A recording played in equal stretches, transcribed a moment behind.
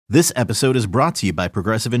This episode is brought to you by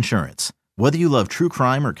Progressive Insurance. Whether you love true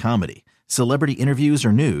crime or comedy, celebrity interviews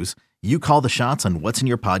or news, you call the shots on what's in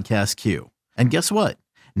your podcast queue. And guess what?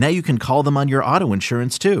 Now you can call them on your auto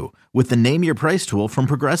insurance too with the Name Your Price tool from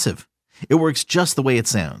Progressive. It works just the way it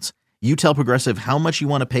sounds. You tell Progressive how much you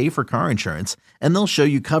want to pay for car insurance, and they'll show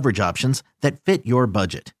you coverage options that fit your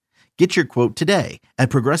budget. Get your quote today at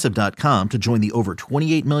Progressive.com to join the over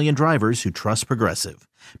 28 million drivers who trust Progressive.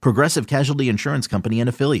 Progressive Casualty Insurance Company and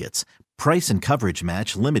Affiliates. Price and coverage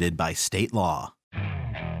match limited by state law.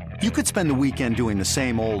 You could spend the weekend doing the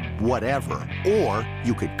same old whatever, or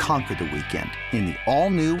you could conquer the weekend in the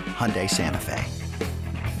all-new Hyundai Santa Fe.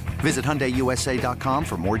 Visit HyundaiUSA.com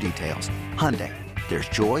for more details. Hyundai, there's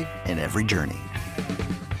joy in every journey.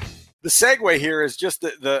 The segue here is just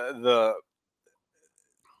the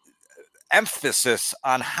emphasis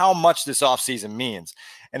on how much this offseason means.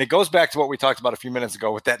 And it goes back to what we talked about a few minutes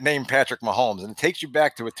ago with that name Patrick Mahomes. And it takes you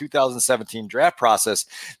back to a 2017 draft process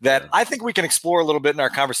that I think we can explore a little bit in our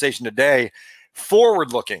conversation today,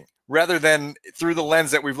 forward looking, rather than through the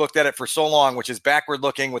lens that we've looked at it for so long, which is backward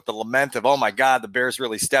looking with the lament of, oh my God, the Bears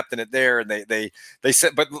really stepped in it there. And they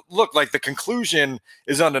said, but look, like the conclusion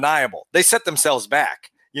is undeniable. They set themselves back.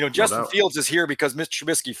 You know, Justin Fields is here because Mr.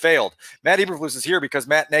 Trubisky failed. Matt Eberflus is here because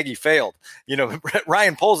Matt Nagy failed. You know,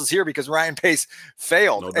 Ryan Poles is here because Ryan Pace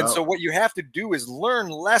failed. And so what you have to do is learn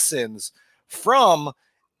lessons from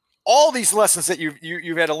all these lessons that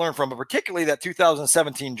you've had to learn from, but particularly that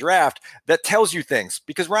 2017 draft that tells you things,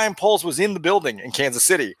 because Ryan Poles was in the building in Kansas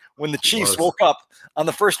City when the Chiefs woke up on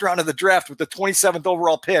the first round of the draft with the 27th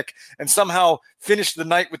overall pick and somehow finished the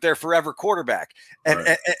night with their forever quarterback.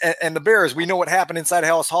 And the Bears, we know what happened inside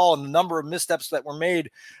Halas Hall and the number of missteps that were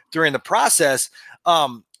made during the process.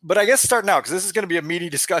 But I guess starting out, because this is going to be a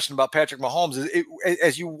meaty discussion about Patrick Mahomes,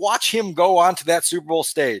 as you watch him go onto that Super Bowl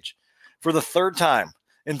stage for the third time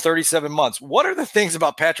in 37 months, what are the things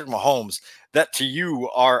about Patrick Mahomes that to you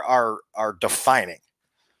are defining?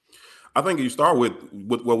 I think you start with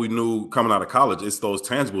what we knew coming out of college. It's those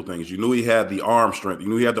tangible things. You knew he had the arm strength. You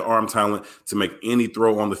knew he had the arm talent to make any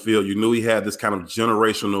throw on the field. You knew he had this kind of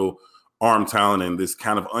generational arm talent and this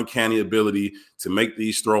kind of uncanny ability to make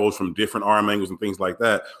these throws from different arm angles and things like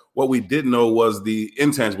that. What we didn't know was the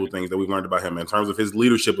intangible things that we learned about him in terms of his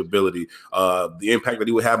leadership ability, the impact that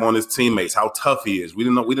he would have on his teammates, how tough he is. We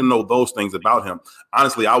didn't know those things about him.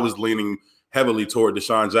 Honestly, I was leaning heavily toward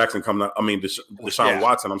Deshaun Jackson Deshaun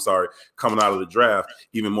Watson, coming out of the draft,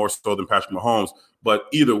 even more so than Patrick Mahomes. But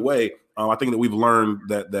either way, I think that we've learned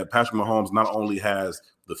that Patrick Mahomes not only has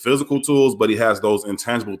the physical tools, but he has those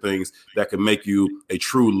intangible things that can make you a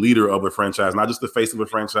true leader of a franchise, not just the face of a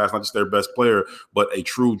franchise, not just their best player, but a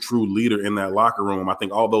true leader in that locker room. I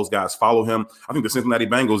think all those guys follow him. I think the Cincinnati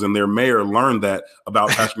Bengals and their mayor learned that about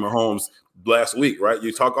Patrick Mahomes last week, right?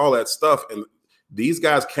 You talk all that stuff, and these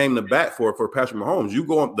guys came to bat for Patrick Mahomes. You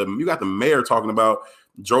got the mayor talking about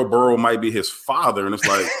Joe Burrow might be his father, and it's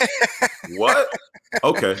like, what?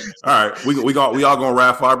 Okay, all right, we all gonna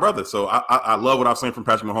ride for our brother. So I love what I've seen from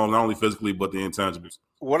Patrick Mahomes, not only physically but the intangibles.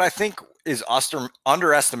 What I think is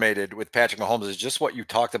underestimated with Patrick Mahomes is just what you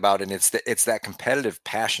talked about, and it's that competitive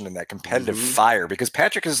passion and that competitive fire. Because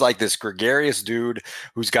Patrick is like this gregarious dude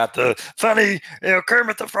who's got the funny,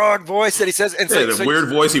 Kermit the Frog voice that he says, and weird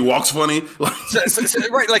voice. He walks funny,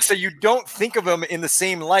 right? Like, so you don't think of him in the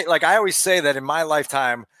same light. Like I always say that in my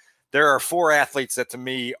lifetime, there are 4 athletes that to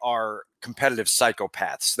me are competitive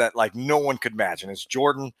psychopaths that like no one could imagine. It's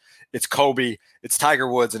Jordan, it's Kobe, it's Tiger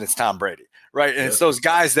Woods, and it's Tom Brady. Right. And it's those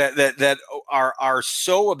guys that are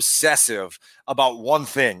so obsessive about one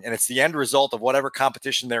thing, and it's the end result of whatever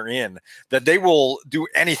competition they're in, that they will do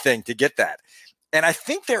anything to get that. And I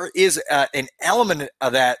think there is an element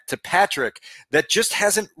of that to Patrick that just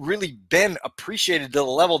hasn't really been appreciated to the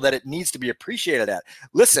level that it needs to be appreciated at.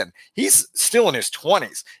 Listen, he's still in his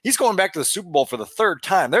 20s. He's going back to the Super Bowl for the third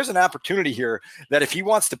time. There's an opportunity here that if he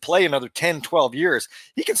wants to play another 10, 12 years,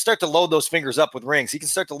 he can start to load those fingers up with rings. He can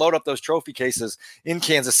start to load up those trophy cases in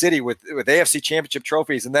Kansas City with AFC Championship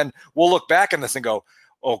trophies. And then we'll look back on this and go,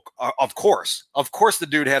 oh, of course the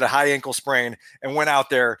dude had a high ankle sprain and went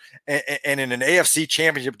out there and in an AFC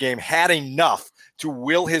Championship game had enough to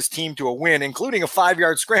will his team to a win, including a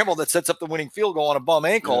 5-yard scramble that sets up the winning field goal on a bum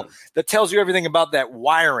ankle. That tells you everything about that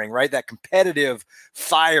wiring, right? That competitive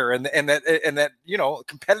fire and that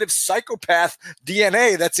competitive psychopath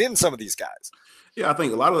DNA that's in some of these guys. Yeah, I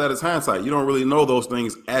think a lot of that is hindsight. You don't really know those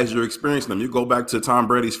things as you're experiencing them. You go back to Tom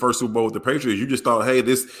Brady's first Super Bowl with the Patriots. You just thought, hey,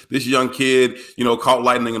 this young kid, caught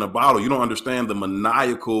lightning in a bottle. You don't understand the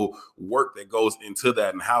maniacal work that goes into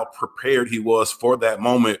that and how prepared he was for that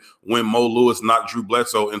moment when Mo Lewis knocked Drew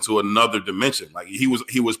Bledsoe into another dimension. Like he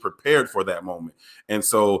was prepared for that moment. And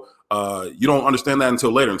so you don't understand that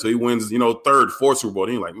until later, until he wins, third, fourth Super Bowl.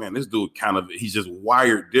 Then you're like, man, this dude he's just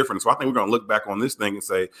wired different. So I think we're going to look back on this thing and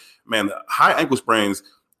say, man, the high ankle sprains,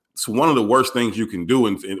 it's one of the worst things you can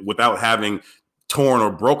do without having torn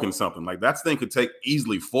or broken something. Like that thing could take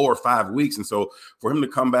easily 4 or 5 weeks. And so for him to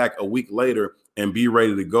come back a week later and be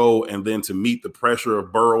ready to go, and then to meet the pressure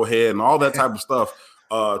of Burrowhead and all that type of stuff,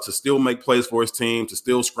 to still make plays for his team, to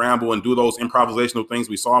still scramble and do those improvisational things.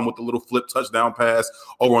 We saw him with the little flip touchdown pass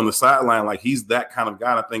over on the sideline. Like he's that kind of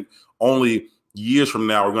guy. And I think only years from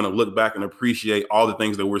now, we're going to look back and appreciate all the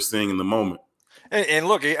things that we're seeing in the moment. And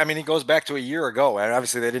look, I mean, he goes back to a year ago, and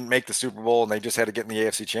obviously they didn't make the Super Bowl, and they just had to get in the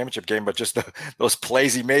AFC Championship game. But just those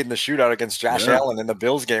plays he made in the shootout against Josh Allen in the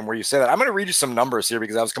Bills game, where you say that. I'm going to read you some numbers here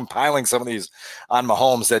because I was compiling some of these on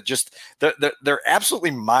Mahomes that just they're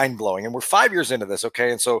absolutely mind blowing. And we're 5 years into this,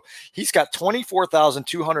 okay? And so he's got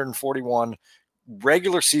 24,241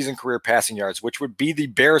 regular season career passing yards, which would be the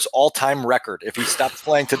Bears' all-time record. If he stopped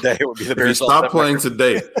playing today, it would be the Bears' all-time record. Playing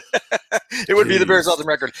today. It would be the Bears' all-time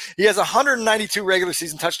record. He has 192 regular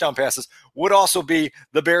season touchdown passes, would also be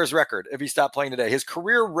the Bears' record if he stopped playing today. His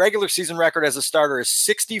career regular season record as a starter is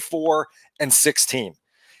 64-16.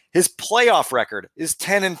 His playoff record is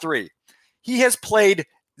 10-3. He has played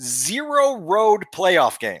 0 road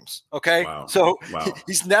playoff games. Okay. Wow. So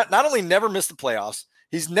he's not only never missed the playoffs,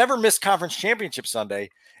 he's never missed Conference Championship Sunday,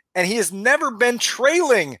 and he has never been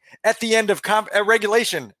trailing at the end of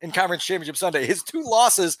regulation in Conference Championship Sunday. His 2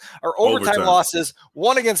 losses are overtime losses,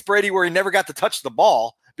 one against Brady where he never got to touch the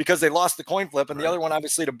ball because they lost the coin flip, and the other one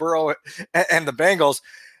obviously to Burrow and the Bengals.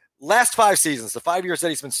 Last 5 seasons, the 5 years that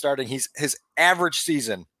he's been starting, his average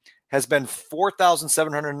season has been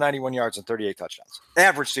 4,791 yards and 38 touchdowns.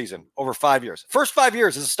 Average season over 5 years. First 5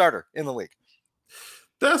 years as a starter in the league.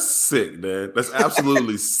 That's sick, man. That's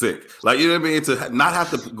absolutely sick. Like, you know what I mean? To not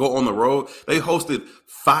have to go on the road. They hosted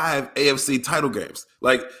 5 AFC title games.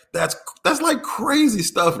 Like, that's like crazy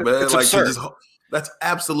stuff, man. It's like, absurd. That's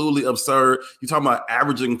absolutely absurd. You're talking about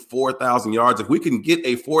averaging 4,000 yards. If we can get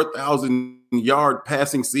a 4,000-yard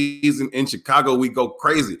passing season in Chicago, we go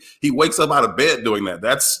crazy. He wakes up out of bed doing that.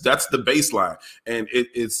 That's the baseline. And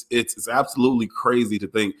it's absolutely crazy to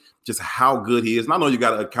think just how good he is. And I know you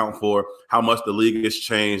got to account for how much the league has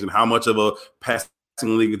changed and how much of a passing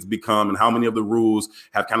league it's become and how many of the rules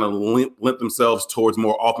have kind of lent themselves towards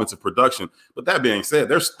more offensive production. But that being said,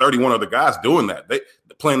 there's 31 other guys doing that. They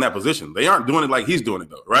playing that position. They aren't doing it like he's doing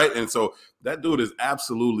it though, right? And so that dude is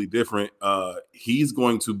absolutely different. He's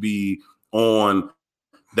going to be on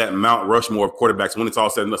that Mount Rushmore of quarterbacks when it's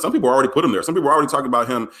all said and done. Some people already put him there. Some people are already talking about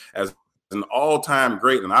him as an all-time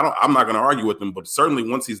great, and I'm not going to argue with them, but certainly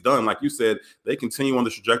once he's done, like you said, they continue on the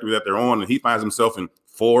trajectory that they're on, and he finds himself in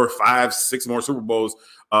 4, 5, 6 more Super Bowls.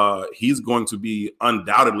 He's going to be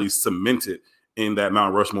undoubtedly cemented in that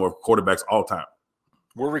Mount Rushmore of quarterbacks all time.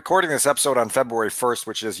 We're recording this episode on February 1st,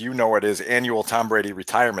 which is, it is annual Tom Brady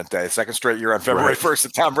retirement day. Second straight year on February 1st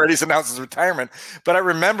that Tom Brady's announced his retirement. But I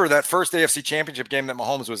remember that first AFC Championship game that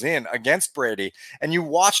Mahomes was in against Brady, and you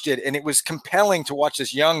watched it, and it was compelling to watch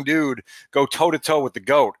this young dude go toe-to-toe with the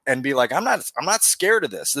GOAT and be like, I'm not scared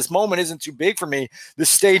of this. This moment isn't too big for me. This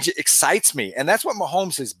stage excites me. And that's what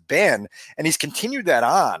Mahomes has been, and he's continued that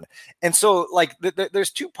on. And so, like,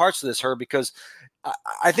 there's 2 parts to this, Herb, because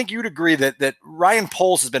I think you'd agree that Ryan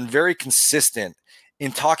Poles has been very consistent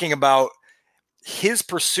in talking about his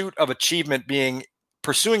pursuit of achievement being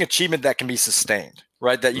pursuing achievement that can be sustained,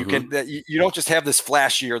 right? That you can, that you don't just have this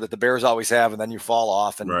flash year that the Bears always have, and then you fall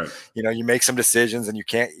off and, you make some decisions and you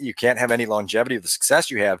can't have any longevity of the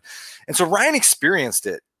success you have. And so Ryan experienced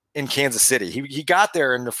it in Kansas City. He got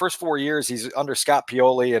there in the first 4 years. He's under Scott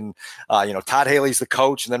Pioli and, Todd Haley's the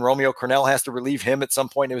coach. And then Romeo Crennel has to relieve him at some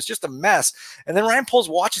point. It was just a mess. And then Ryan Poles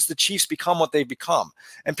watches the Chiefs become what they've become.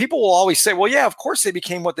 And people will always say, well, yeah, of course they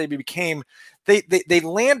became what they became. They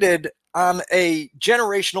landed on a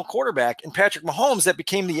generational quarterback in Patrick Mahomes that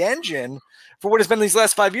became the engine for what has been these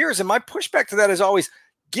last 5 years. And my pushback to that is always,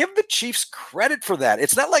 give the Chiefs credit for that.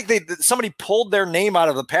 It's not like somebody pulled their name out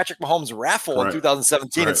of the Patrick Mahomes raffle in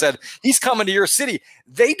 2017 and said, he's coming to your city.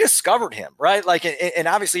 They discovered him, right? Like, and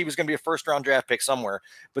obviously he was going to be a first-round draft pick somewhere,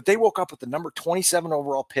 but they woke up with the number 27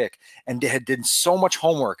 overall pick and did so much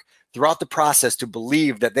homework throughout the process to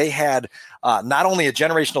believe that they had not only a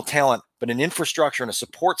generational talent, but an infrastructure and a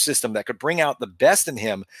support system that could bring out the best in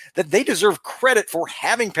him, that they deserve credit for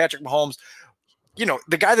having Patrick Mahomes,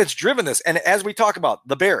 the guy that's driven this. And as we talk about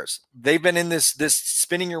the Bears, they've been in this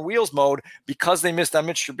spinning your wheels mode because they missed on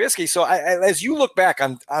Mitch Trubisky. So as you look back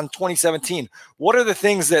on 2017, what are the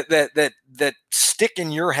things that stick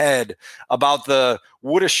in your head about the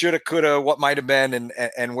woulda, shoulda, coulda, what might have been,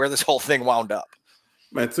 and where this whole thing wound up?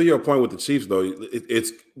 Man, to your point with the Chiefs, though,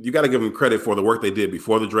 it's you got to give them credit for the work they did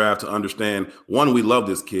before the draft to understand, one, we love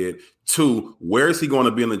this kid. Two, where is he going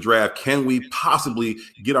to be in the draft? Can we possibly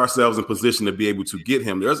get ourselves in position to be able to get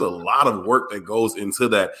him? There's a lot of work that goes into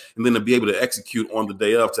that. And then to be able to execute on the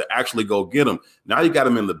day of to actually go get him. Now you got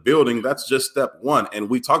him in the building. That's just step one. And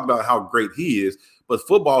we talked about how great he is. But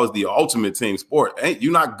football is the ultimate team sport.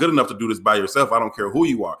 You're not good enough to do this by yourself. I don't care who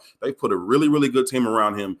you are. They put a really, really good team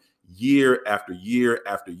around him year after year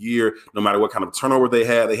after year, no matter what kind of turnover they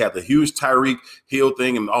had. They had the huge Tyreek Hill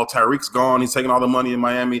thing, and all Tyreek's gone. He's taking all the money in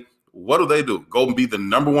Miami. What do? Go and be the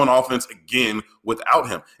number one offense again without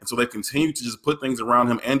him. And so they continue to just put things around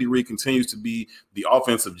him. Andy Reid continues to be the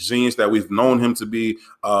offensive genius that we've known him to be.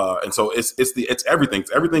 And so it's everything.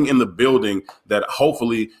 It's everything in the building that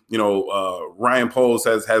hopefully, Ryan Poles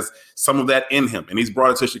has some of that in him, and he's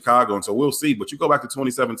brought it to Chicago. And so we'll see. But you go back to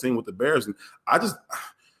 2017 with the Bears, and I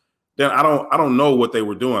don't know what they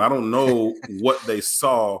were doing. I don't know what they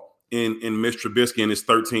saw in Mitch Trubisky and his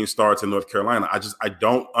 13 starts in North Carolina. I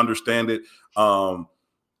don't understand it. I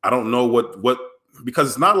don't know what because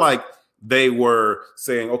it's not like they were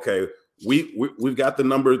saying, okay, we've got the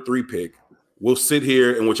number 3 pick. We'll sit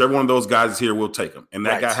here, and whichever one of those guys is here, we'll take him. And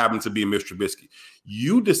that guy happened to be Mitch Trubisky.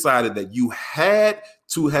 You decided that you had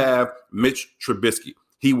to have Mitch Trubisky.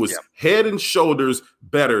 He was head and shoulders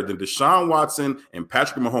better than Deshaun Watson and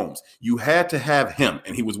Patrick Mahomes. You had to have him,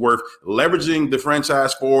 and he was worth leveraging the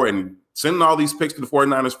franchise for and sending all these picks to the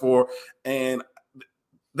 49ers for. And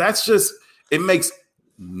that's just – it makes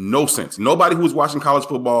no sense. Nobody who was watching college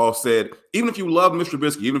football said, even if you love Mr.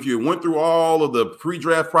 Trubisky, even if you went through all of the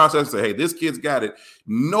pre-draft process and said, hey, this kid's got it,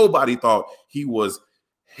 nobody thought he was –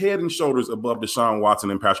 head and shoulders above Deshaun Watson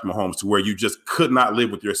and Patrick Mahomes to where you just could not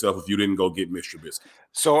live with yourself if you didn't go get Mitch Trubisky.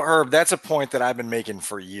 So, Herb, that's a point that I've been making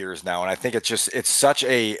for years now, and I think it's such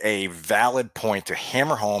a valid point to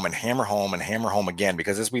hammer home and hammer home and hammer home again,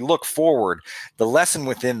 because as we look forward, the lesson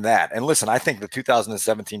within that, and listen, I think the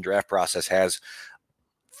 2017 draft process has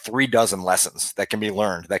 36 lessons that can be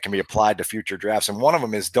learned, that can be applied to future drafts, and one of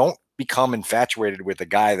them is don't become infatuated with a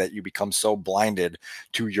guy that you become so blinded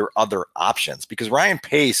to your other options, because Ryan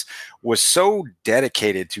Pace was so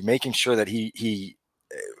dedicated to making sure that he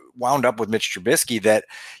wound up with Mitch Trubisky that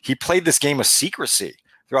he played this game of secrecy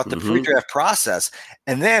throughout the pre-draft process.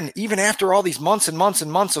 And then even after all these months and months and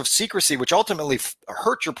months of secrecy, which ultimately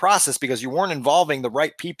hurt your process because you weren't involving the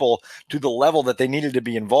right people to the level that they needed to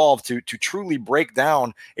be involved to truly break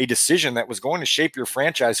down a decision that was going to shape your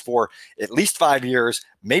franchise for at least 5 years,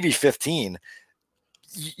 maybe 15,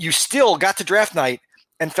 you still got to draft night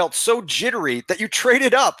and felt so jittery that you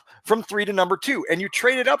traded up from 3 to number 2. And you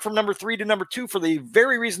traded up from number 3 to number 2 for the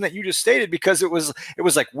very reason that you just stated, because it was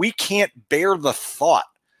like, we can't bear the thought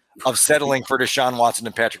of settling for Deshaun Watson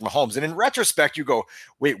and Patrick Mahomes. And in retrospect, you go,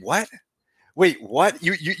 wait, what?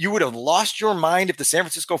 You would have lost your mind if the San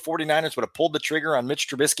Francisco 49ers would have pulled the trigger on Mitch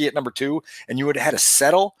Trubisky at number 2, and you would have had to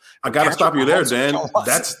settle. I got to stop you there, Dan.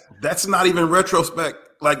 That's not even retrospect.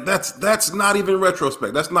 Like that's not even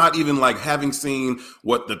retrospect. That's not even like having seen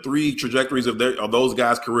what the 3 trajectories of those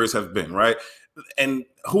guys' careers have been, right? And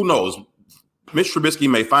who knows? Mitch Trubisky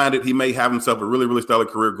may find it. He may have himself a really, really stellar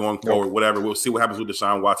career going forward, whatever. We'll see what happens with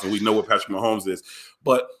Deshaun Watson. We know what Patrick Mahomes is.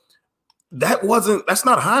 But that's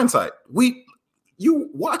not hindsight. You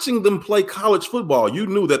watching them play college football, you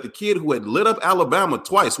knew that the kid who had lit up Alabama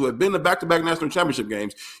twice, who had been to back-to-back national championship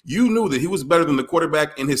games, you knew that he was better than the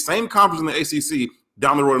quarterback in his same conference in the ACC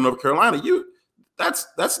down the road in North Carolina.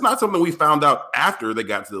 That's not something we found out after they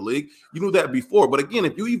got to the league. You knew that before. But again,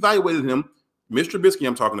 if you evaluated him, Mr. Trubisky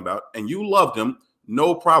I'm talking about, and you loved him,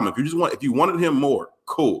 no problem. If you wanted him more,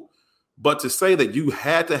 cool. But to say that you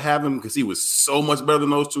had to have him because he was so much better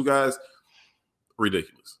than those 2 guys,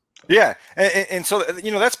 ridiculous. Yeah. And so,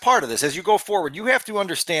 that's part of this. As you go forward, you have to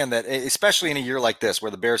understand that, especially in a year like this,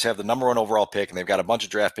 where the Bears have the number 1 overall pick and they've got a bunch of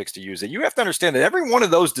draft picks to use, that you have to understand that every one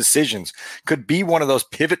of those decisions could be one of those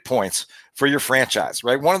pivot points for your franchise,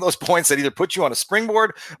 right? One of those points that either puts you on a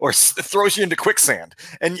springboard or throws you into quicksand,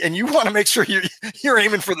 and you want to make sure you're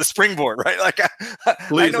aiming for the springboard, right? Like,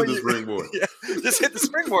 please hit the springboard. Yeah, just hit the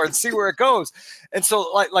springboard and see where it goes. And so,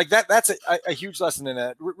 like that's a huge lesson in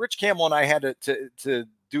that. Rich Campbell and I had to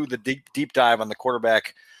do the deep dive on the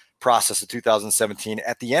quarterback process of 2017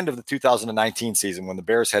 at the end of the 2019 season, when the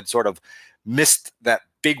Bears had sort of missed that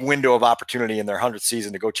big window of opportunity in their 100th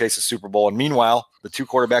season to go chase a Super Bowl. And meanwhile, the two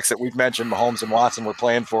quarterbacks that we've mentioned, Mahomes and Watson, were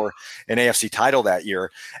playing for an AFC title that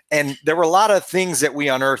year. And there were a lot of things that we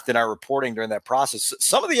unearthed in our reporting during that process.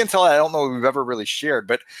 Some of the intel I don't know we've ever really shared,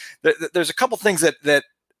 but there's a couple things that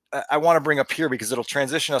I want to bring up here because it'll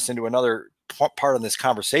transition us into another part of this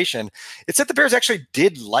conversation. It's that the Bears actually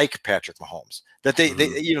did like Patrick Mahomes, that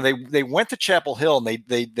they went to Chapel Hill and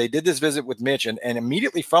they did this visit with Mitch, and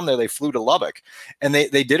immediately from there they flew to Lubbock and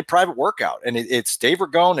they did a private workout, and it's Dave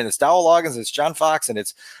Ragone and it's Dowell Loggins, it's John Fox, and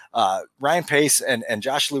it's Ryan Pace and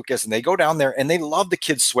Josh Lucas, and they go down there and they love the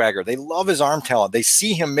kid's swagger. They love his arm talent. They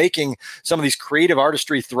see him making some of these creative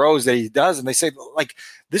artistry throws that he does, and they say, like,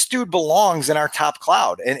 this dude belongs in our top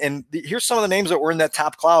cloud. And here's some of the names that were in that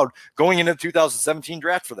top cloud going into the 2017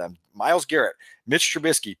 draft for them: Myles Garrett, Mitch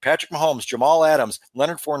Trubisky, Patrick Mahomes, Jamal Adams,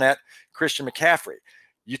 Leonard Fournette, Christian McCaffrey.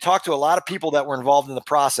 You talk to a lot of people that were involved in the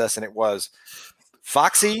process, and it was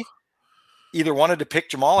Foxy either wanted to pick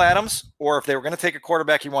Jamal Adams, or if they were going to take a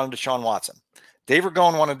quarterback, he wanted Deshaun Watson. Dave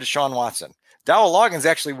Ragone wanted Deshaun Watson. Dowell Loggins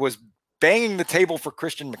actually was banging the table for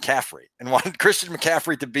Christian McCaffrey and wanted Christian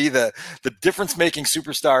McCaffrey to be the difference-making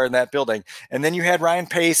superstar in that building. And then you had Ryan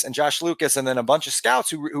Pace and Josh Lucas and then a bunch of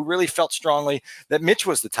scouts who really felt strongly that Mitch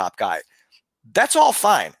was the top guy. That's all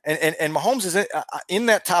fine. And Mahomes is in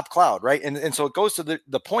that top cloud, right? And so it goes to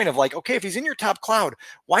the point of, like, okay, if he's in your top cloud,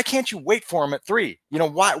 why can't you wait for him at 3?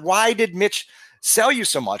 Why did Mitch sell you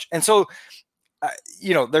so much? And so,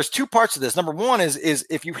 there's two parts of this. Number one is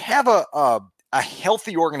if you have a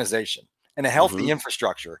healthy organization and a healthy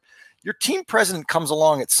infrastructure, your team president comes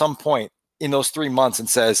along at some point in those 3 months and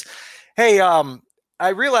says, hey, I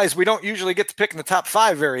realize we don't usually get to pick in the top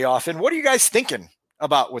 5 very often. What are you guys thinking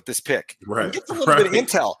about with this pick? Right. And gets a little bit of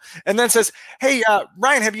intel, and then says, hey,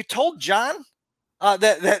 Ryan, have you told John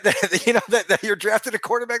that you're drafted a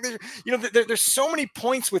quarterback? There's so many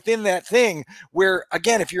points within that thing where,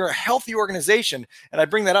 again, if you're a healthy organization, and I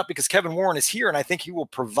bring that up because Kevin Warren is here, and I think he will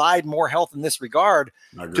provide more health in this regard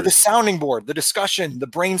to the sounding board, the discussion, the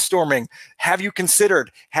brainstorming. Have you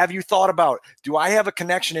considered? Have you thought about? Do I have a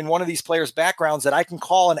connection in one of these players' backgrounds that I can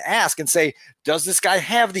call and ask and say, does this guy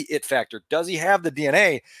have the it factor? Does he have the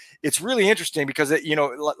DNA? It's really interesting because,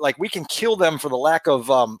 like, we can kill them for the lack of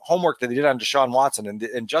homework that they did on Deshaun Watson,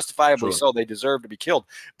 and justifiably so. They deserve to be killed.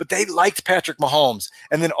 But they liked Patrick Mahomes,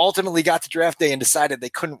 and then ultimately got to draft day and decided they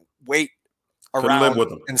couldn't wait around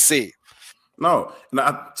and see. No,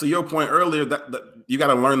 to your point earlier, that you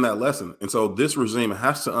got to learn that lesson, and so this regime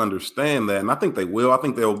has to understand that, and I think they will. I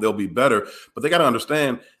think they'll be better, but they got to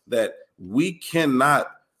understand that we cannot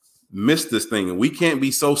miss this thing, and we can't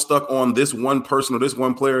be so stuck on this one person or this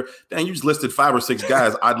one player. Dang, you just listed 5 or 6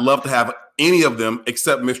 guys. I'd love to have any of them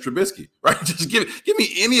except Mitch Trubisky, right? Just give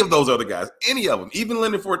me any of those other guys, any of them, even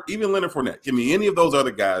Leonard Fournette. Give me any of those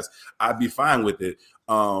other guys. I'd be fine with it.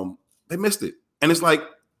 They missed it, and it's like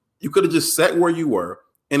you could have just sat where you were,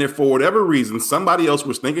 and if for whatever reason somebody else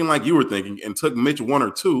was thinking like you were thinking and took Mitch 1 or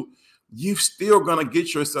 2, you're still gonna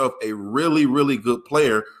get yourself a really, really good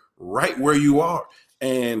player right where you are.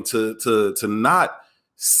 And to not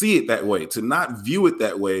see it that way, to not view it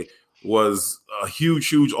that way, was a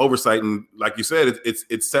huge oversight. And like you said,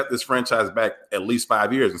 it set this franchise back at least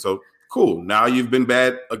 5 years. And so, cool. Now you've been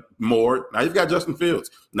bad more. Now you've got Justin Fields.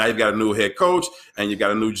 Now you've got a new head coach, and you've got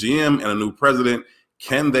a new GM and a new president.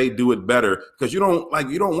 Can they do it better? Because you don't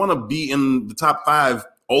want to be in the top 5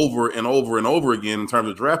 over and over and over again in terms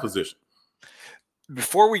of draft position.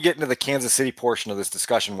 Before we get into the Kansas City portion of this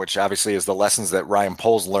discussion, which obviously is the lessons that Ryan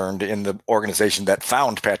Poles learned in the organization that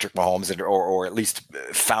found Patrick Mahomes, or at least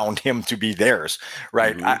found him to be theirs,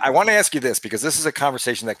 right? I want to ask you this, because this is a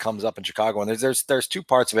conversation that comes up in Chicago, and there's two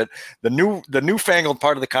parts of it. The newfangled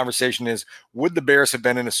part of the conversation is, would the Bears have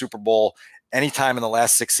been in a Super Bowl anytime in the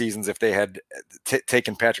last 6 seasons if they had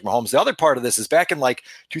taken Patrick Mahomes? The other part of this is back in like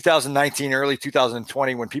 2019, early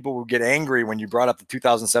 2020, when people would get angry when you brought up the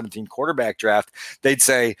 2017 quarterback draft, they'd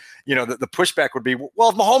say, the pushback would be, well,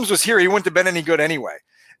 if Mahomes was here, he wouldn't have been any good anyway.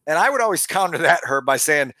 And I would always counter that, Herb, by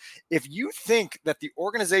saying, if you think that the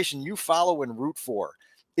organization you follow and root for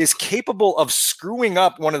is capable of screwing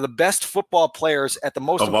up one of the best football players at the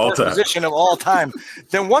most important position of all time,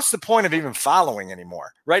 then what's the point of even following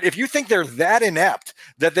anymore, right? If you think they're that inept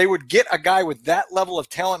that they would get a guy with that level of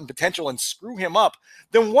talent and potential and screw him up,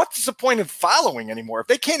 then what's the point of following anymore? If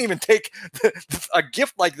they can't even take a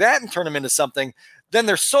gift like that and turn him into something, then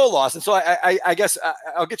they're so lost. And so I guess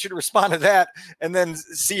I'll get you to respond to that and then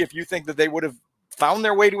see if you think that they would have found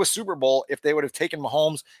their way to a Super Bowl if they would have taken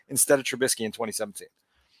Mahomes instead of Trubisky in 2017.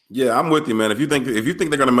 Yeah, I'm with you, man. If you think they're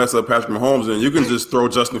going to mess up Patrick Mahomes, then you can just throw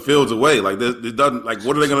Justin Fields away. Like this doesn't, like,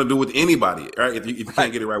 what are they going to do with anybody, right? If you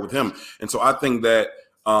can't get it right with him. And so I think that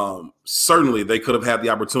certainly they could have had the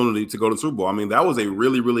opportunity to go to the Super Bowl. I mean, that was a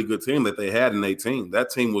really, really good team that they had in 2018. That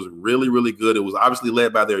team was really, really good. It was obviously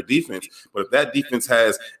led by their defense, but if that defense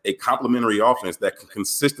has a complementary offense that can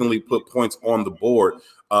consistently put points on the board,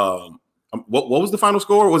 what was the final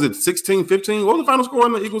score? Was it 16-15? What was the final score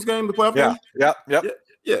in the Eagles game, the playoff game? Yeah.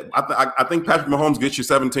 Yeah, I think Patrick Mahomes gets you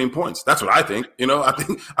 17 points. That's what I think.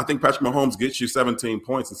 I think Patrick Mahomes gets you 17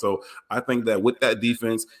 points, and so I think that with that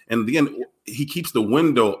defense, and again, he keeps the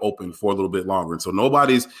window open for a little bit longer. And so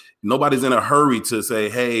nobody's in a hurry to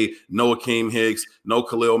say, hey, no Akeem Hicks, no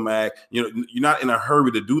Khalil Mack. You're not in a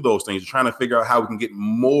hurry to do those things. You're trying to figure out how we can get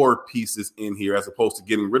more pieces in here as opposed to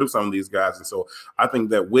getting rid of some of these guys. And so I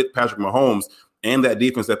think that with Patrick Mahomes and that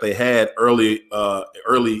defense that they had early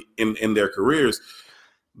in their careers,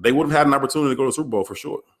 they would have had an opportunity to go to the Super Bowl for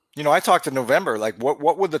sure. I talked in November, like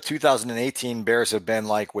what would the 2018 Bears have been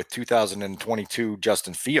like with 2022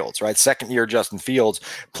 Justin Fields, right? Second year Justin Fields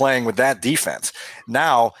playing with that defense.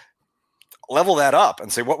 Now level that up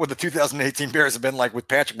and say, what would the 2018 Bears have been like with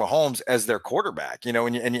Patrick Mahomes as their quarterback?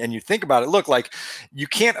 And you think about it, look, like you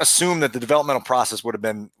can't assume that the developmental process would have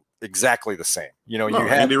been exactly the same. You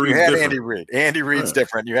had Andy Reid. Andy Reid's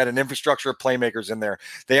different. You had an infrastructure of playmakers in there.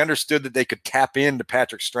 They understood that they could tap into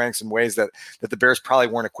Patrick's strengths in ways that the Bears probably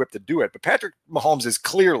weren't equipped to do it. But Patrick Mahomes is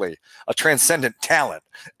clearly a transcendent talent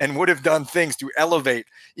and would have done things to elevate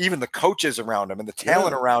even the coaches around him and the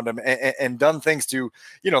talent around him and done things to,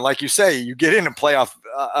 like you say, you get in a playoff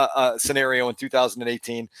scenario in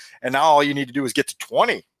 2018, and now all you need to do is get to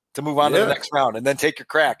 20 to move on to the next round and then take your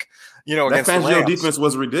crack, that Fangio defense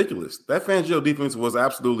was ridiculous. That Fangio defense was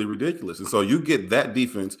absolutely ridiculous. And so you get that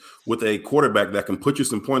defense with a quarterback that can put you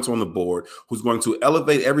some points on the board, who's going to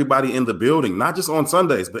elevate everybody in the building, not just on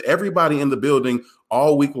Sundays, but everybody in the building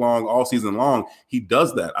all week long, all season long. He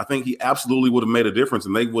does that. I think he absolutely would have made a difference,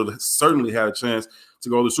 and they would have certainly had a chance to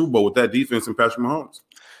go to the Super Bowl with that defense and Patrick Mahomes.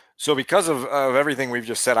 So because of everything we've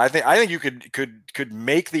just said, I think you could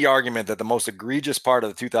make the argument that the most egregious part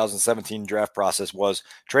of the 2017 draft process was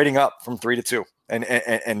trading up from 3 to 2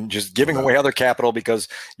 and just giving away other capital because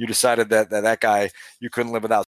you decided that guy you couldn't live without.